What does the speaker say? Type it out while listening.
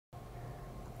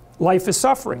Life is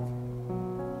suffering.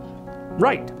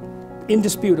 Right.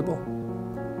 Indisputable.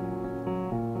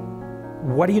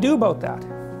 What do you do about that?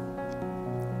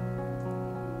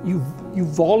 You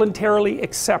voluntarily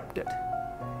accept it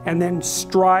and then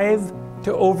strive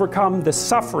to overcome the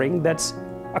suffering that's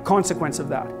a consequence of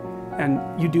that.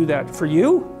 And you do that for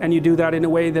you, and you do that in a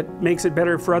way that makes it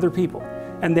better for other people.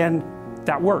 And then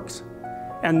that works.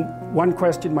 And one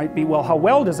question might be, well, how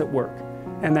well does it work?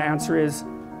 And the answer is,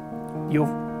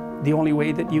 the only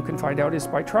way that you can find out is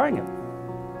by trying it.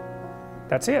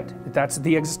 That's it. That's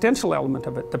the existential element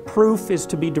of it. The proof is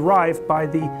to be derived by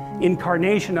the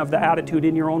incarnation of the attitude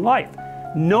in your own life.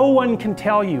 No one can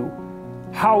tell you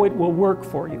how it will work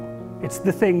for you. It's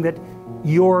the thing that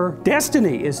your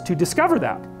destiny is to discover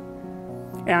that.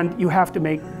 And you have to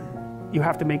make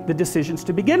the decisions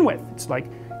to begin with. It's like,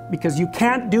 because you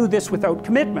can't do this without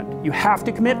commitment. You have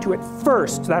to commit to it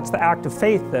first. That's the act of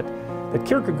faith that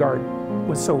Kierkegaard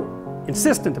was so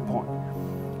insistent upon.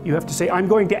 You have to say, I'm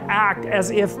going to act as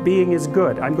if being is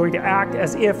good. I'm going to act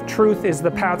as if truth is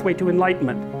the pathway to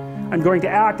enlightenment. I'm going to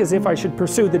act as if I should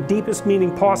pursue the deepest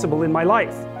meaning possible in my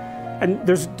life. And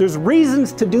there's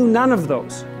reasons to do none of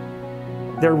those.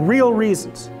 They're real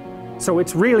reasons. So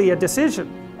it's really a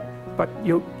decision. But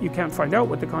you can't find out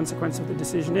what the consequence of the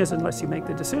decision is unless you make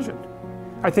the decision.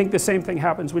 I think the same thing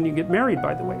happens when you get married,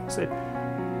 by the way. So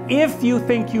if you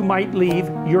think you might leave,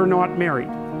 you're not married.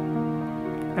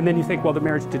 And then you think, well, the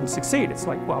marriage didn't succeed. It's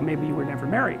like, well, maybe you were never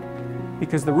married.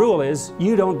 Because the rule is,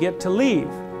 you don't get to leave.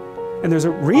 And there's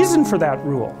a reason for that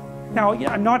rule. Now,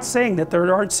 I'm not saying that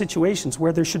there aren't situations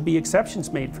where there should be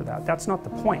exceptions made for that. That's not the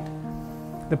point.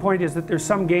 The point is that there's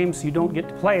some games you don't get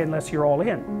to play unless you're all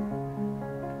in.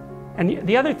 And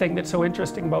the other thing that's so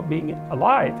interesting about being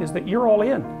alive is that you're all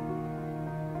in.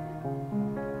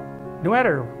 No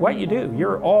matter what you do,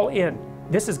 you're all in.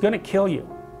 This is going to kill you.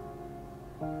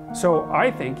 So I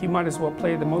think you might as well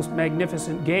play the most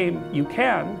magnificent game you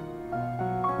can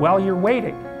while you're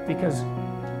waiting. Because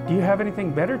do you have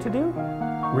anything better to do?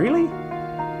 Really?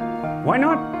 Why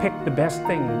not pick the best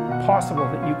thing possible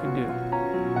that you can do?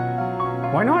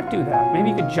 Why not do that? Maybe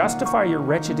you could justify your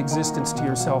wretched existence to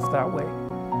yourself that way.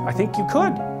 I think you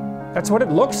could. That's what it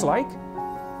looks like.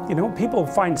 You know, people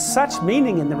find such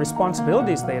meaning in the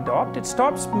responsibilities they adopt, it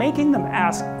stops making them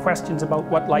ask questions about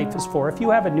what life is for. If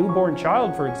you have a newborn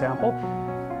child, for example,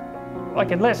 like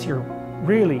unless you're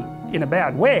really in a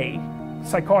bad way,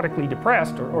 psychotically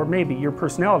depressed, or maybe your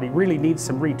personality really needs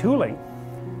some retooling,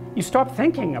 you stop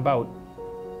thinking about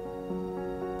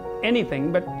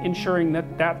anything but ensuring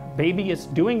that that baby is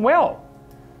doing well.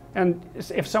 And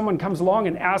if someone comes along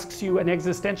and asks you an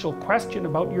existential question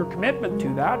about your commitment to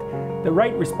that, the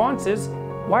right response is,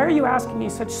 why are you asking me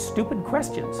such stupid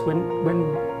questions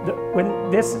when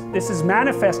this is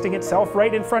manifesting itself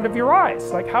right in front of your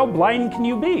eyes? Like, how blind can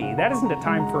you be? That isn't a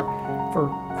time for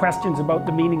questions about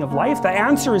the meaning of life. The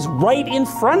answer is right in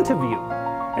front of you.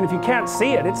 And if you can't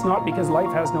see it, it's not because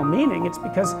life has no meaning, it's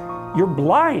because you're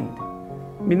blind.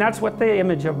 I mean, that's what the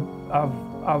image of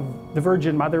the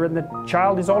Virgin Mother and the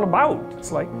child is all about.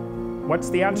 It's like, what's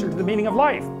the answer to the meaning of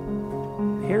life?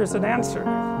 Here's an answer.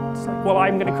 It's like, well,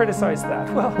 I'm going to criticize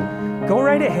that. Well, go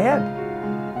right ahead.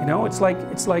 You know, it's like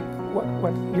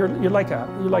what you're like a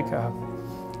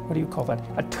what do you call that?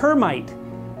 A termite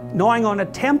gnawing on a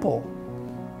temple.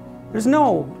 There's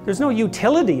no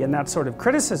utility in that sort of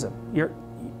criticism.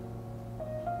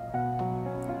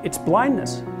 It's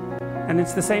blindness. And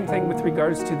it's the same thing with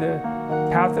regards to the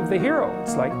path of the hero.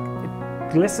 It's like,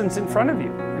 it glistens in front of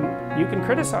you, and you can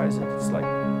criticize it. It's like,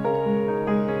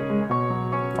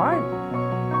 fine.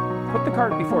 Put the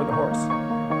cart before the horse,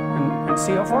 and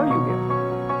see how far you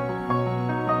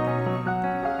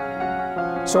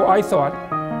get. So I thought,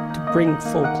 to bring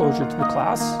full closure to the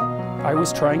class, I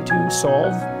was trying to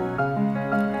solve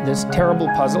this terrible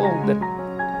puzzle that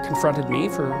confronted me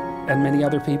and many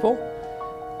other people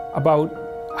about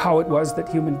how it was that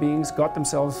human beings got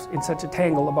themselves in such a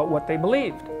tangle about what they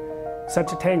believed.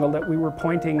 Such a tangle that we were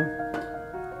pointing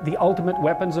the ultimate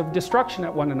weapons of destruction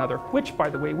at one another, which, by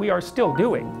the way, we are still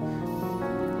doing.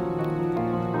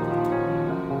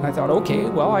 And I thought, okay,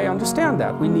 well, I understand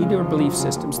that. We need our belief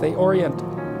systems. They orient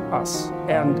us.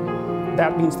 And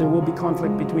that means there will be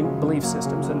conflict between belief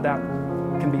systems, and that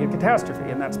can be a catastrophe.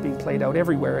 And that's being played out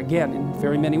everywhere, again, in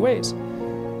very many ways.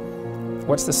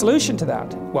 What's the solution to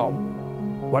that? Well,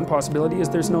 one possibility is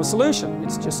there's no solution.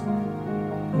 It's just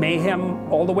mayhem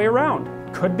all the way around.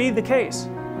 Could be the case.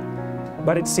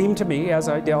 But it seemed to me, as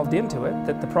I delved into it,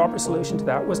 that the proper solution to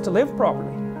that was to live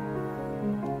properly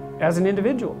as an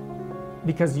individual,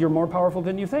 because you're more powerful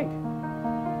than you think.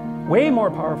 Way more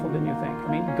powerful than you think.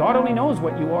 I mean, God only knows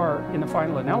what you are in the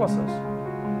final analysis.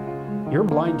 You're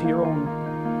blind to your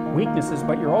own weaknesses,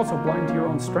 but you're also blind to your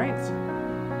own strengths.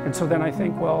 And so then I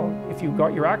think, well, if you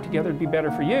got your act together, it'd be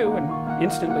better for you, and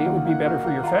instantly it would be better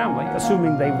for your family,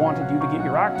 assuming they wanted you to get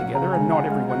your act together, and not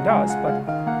everyone does.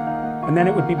 And then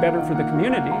it would be better for the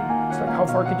community. It's like, how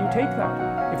far could you take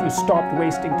that? If you stopped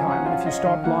wasting time, and if you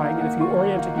stopped lying, and if you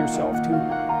oriented yourself to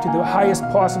the highest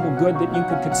possible good that you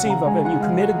could conceive of, and you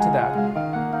committed to that,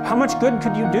 how much good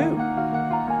could you do?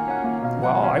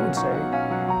 Well, I would say,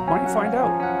 why don't you find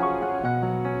out?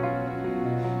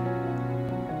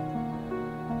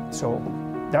 So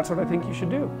that's what I think you should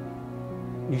do.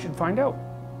 You should find out.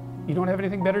 You don't have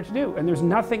anything better to do. And there's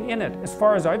nothing in it, as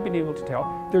far as I've been able to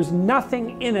tell, there's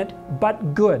nothing in it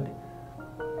but good.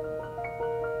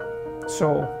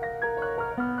 So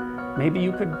maybe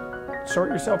you could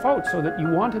sort yourself out so that you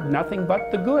wanted nothing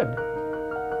but the good.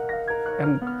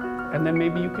 And then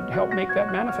maybe you could help make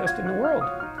that manifest in the world.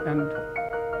 And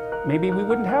maybe we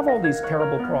wouldn't have all these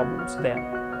terrible problems then.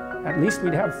 At least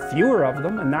we'd have fewer of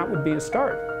them, and that would be a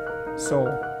start. So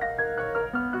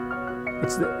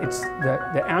it's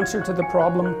the answer to the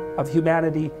problem of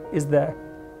humanity is the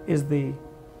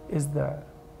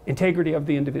integrity of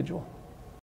the individual.